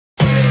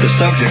The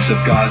subjects of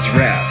God's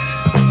wrath,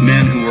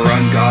 men who were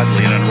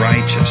ungodly and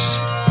unrighteous,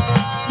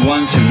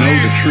 ones who know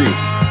the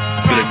truth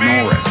but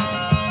ignore it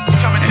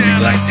and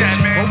neglect it.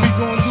 What we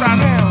gonna do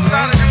now?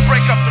 Decided to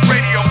break up the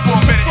radio for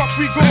a minute.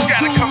 It's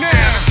gotta come down.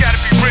 It's gotta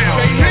be real.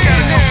 It's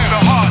gotta come from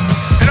the heart.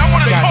 And I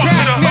wanna talk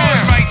to the hood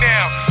right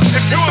now.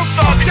 If you a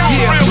thug and you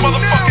a real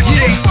motherfucking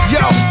G.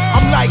 Yo,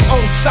 I'm like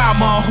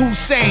Osama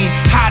Hussein,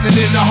 hiding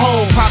in the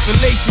hole.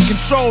 Population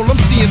control, I'm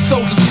seeing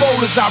soldiers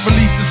fold as I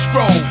release the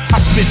scroll. I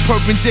spit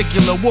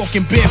perpendicular,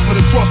 walking barefoot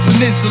across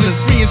peninsulas,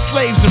 freeing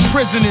slaves and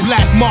prisoners.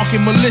 Black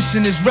market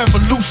militia is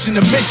revolution,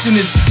 the mission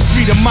is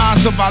free the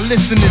minds of our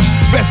listeners,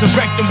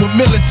 resurrecting with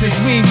militants.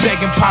 We ain't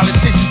begging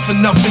politicians for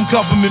nothing.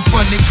 Government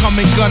funding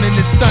coming, gunning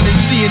and stunning,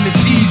 seeing the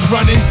D's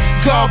running.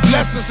 God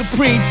bless the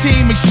supreme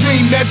team,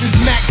 extreme measures,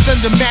 max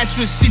under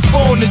mattress,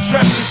 C4 in the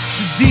dresses.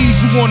 The D's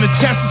who wanna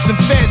test us and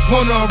feds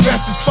wanna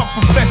arrest us. Fuck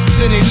professors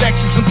in their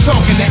lectures, I'm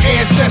talking to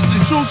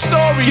ancestors. True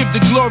story, give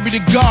the glory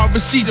to God,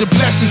 receive the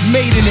blessings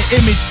made in the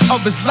image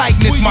of his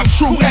likeness. My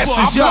true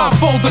essence, yo. I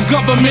blindfold the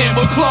government,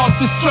 but claws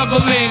is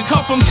struggling.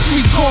 Come from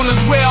street corners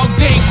where all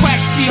day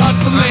quacks be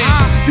hustling.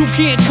 You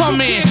can't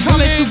come in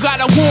unless you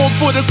got a warrant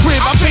for the crib.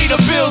 I pay the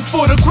bills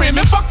for the crib,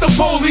 and fuck the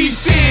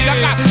police shit. I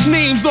got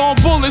names on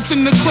bullets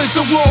in the clip.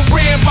 The world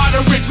ran by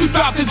the rich, we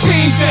bout to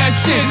change that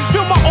shit.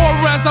 Feel my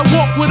aura as I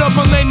walk with a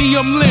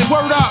millennium lit.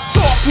 Word up,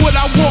 talk what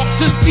I walk,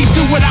 just teach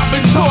you what I've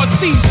been taught.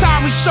 See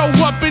sirens show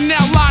up and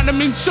outline them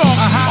in chalk.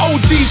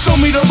 OG show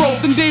me the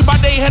ropes and day by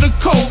day had a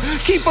coat.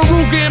 Keep a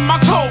Ruger in my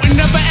coat and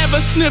never ever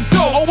sniff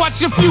dope. Or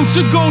watch your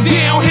future go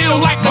downhill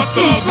like a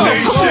ski slope.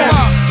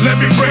 Let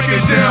me break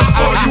it down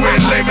for you in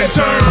layman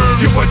terms.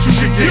 Get what you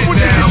can get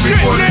down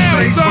before this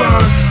place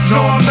burn.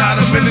 No, I'm not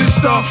a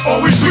minister,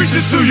 always preaching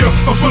to you.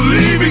 A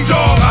believing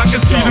dog, I can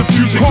see the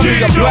future. Call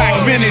me a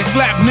black menace,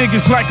 slap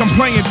niggas like I'm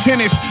playing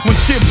tennis. When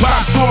shit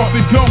pops off,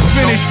 it don't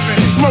finish.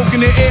 Smoke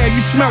in the air,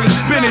 you smell it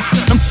spinach.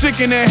 I'm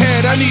sick in the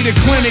head, I need a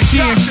clinic, the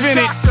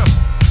infinite.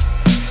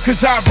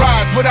 Cause I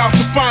rise without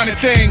the finer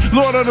thing.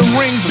 Lord of the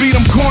Rings, beat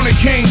them corner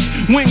kings.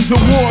 Wings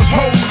of wars,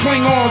 hoes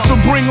cling on, so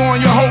bring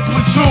on your whole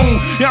platoon.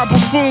 Y'all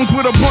buffoons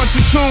with a bunch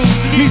of tunes,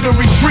 need to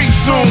retreat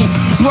soon.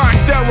 Black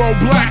Thero,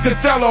 Black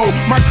Othello.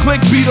 My clique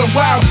be the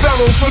wild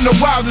fellows from the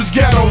wildest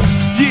ghettos.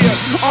 Yeah,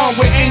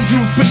 armed with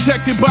angels,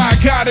 protected by a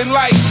God in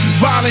light.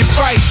 Violent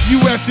fights,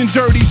 US and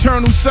dirty,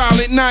 eternal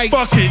silent night.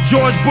 Fuck it,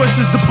 George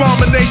Bush's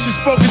abomination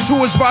spoken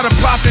to us by the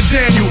prophet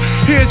Daniel.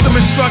 Here's some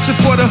instruction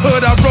for the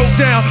hood I wrote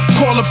down,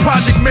 call a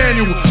project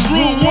manual.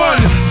 Rule 1,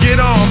 get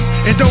arms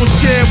and don't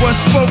share what's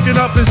spoken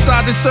up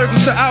inside the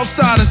circles to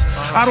outsiders.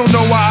 I don't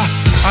know why,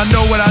 I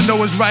know what I know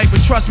is right,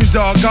 but trust me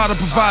dog, God will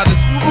provide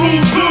us.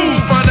 Rule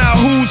 2, find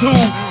out who's who.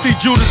 See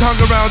Judas hung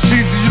around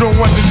Jesus, you don't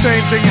want the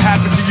same thing to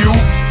happen to you.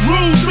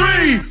 Rule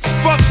 3,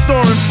 fuck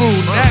storing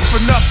food, ask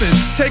for nothing,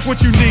 take what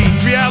you need.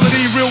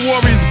 Reality, real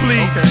warriors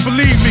bleed,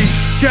 believe me,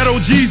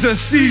 ghetto Jesus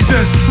sees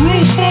us.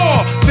 Rule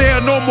 4, there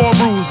are no more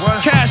rules,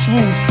 cash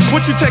rules.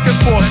 What you take us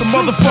for, some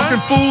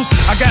motherfucking fools?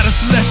 I got a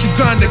celestial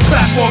gun to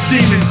clap off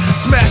demons.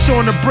 Smash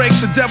on the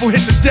brakes, the devil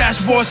hit the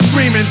dashboard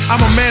screaming.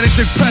 I'm a manic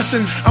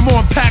depression, I'm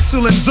on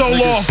Paxil and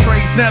Zoloft.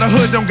 Now the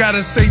hood don't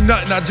gotta say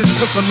nothing, I just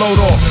took a load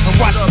off and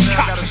watch me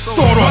cock the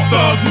sword off.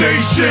 Thug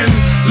Nation,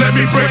 let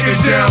me break it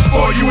down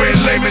for you in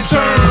layman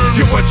terms.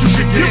 Get what you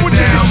can get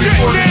down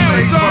before this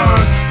place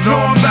burn. No,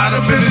 I'm not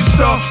a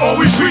minister,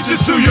 always preaching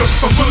to you.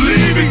 A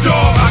believing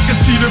dog, I can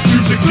see the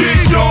future, get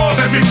yours.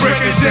 Let me break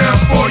it down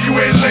for you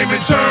in layman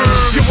terms.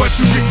 Get what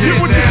you can get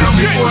down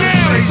before this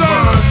place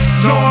burn.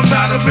 No, I'm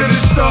not a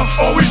minister,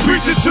 always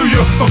preaching to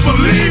you. A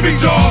believing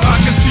dog,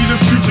 I can see the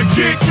future,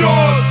 get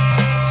yours.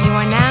 You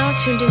are now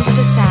tuned into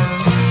the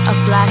sounds of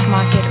Black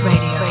Market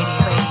Radio.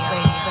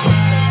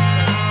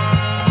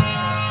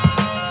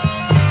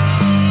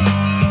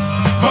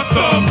 My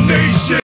Thug Nation.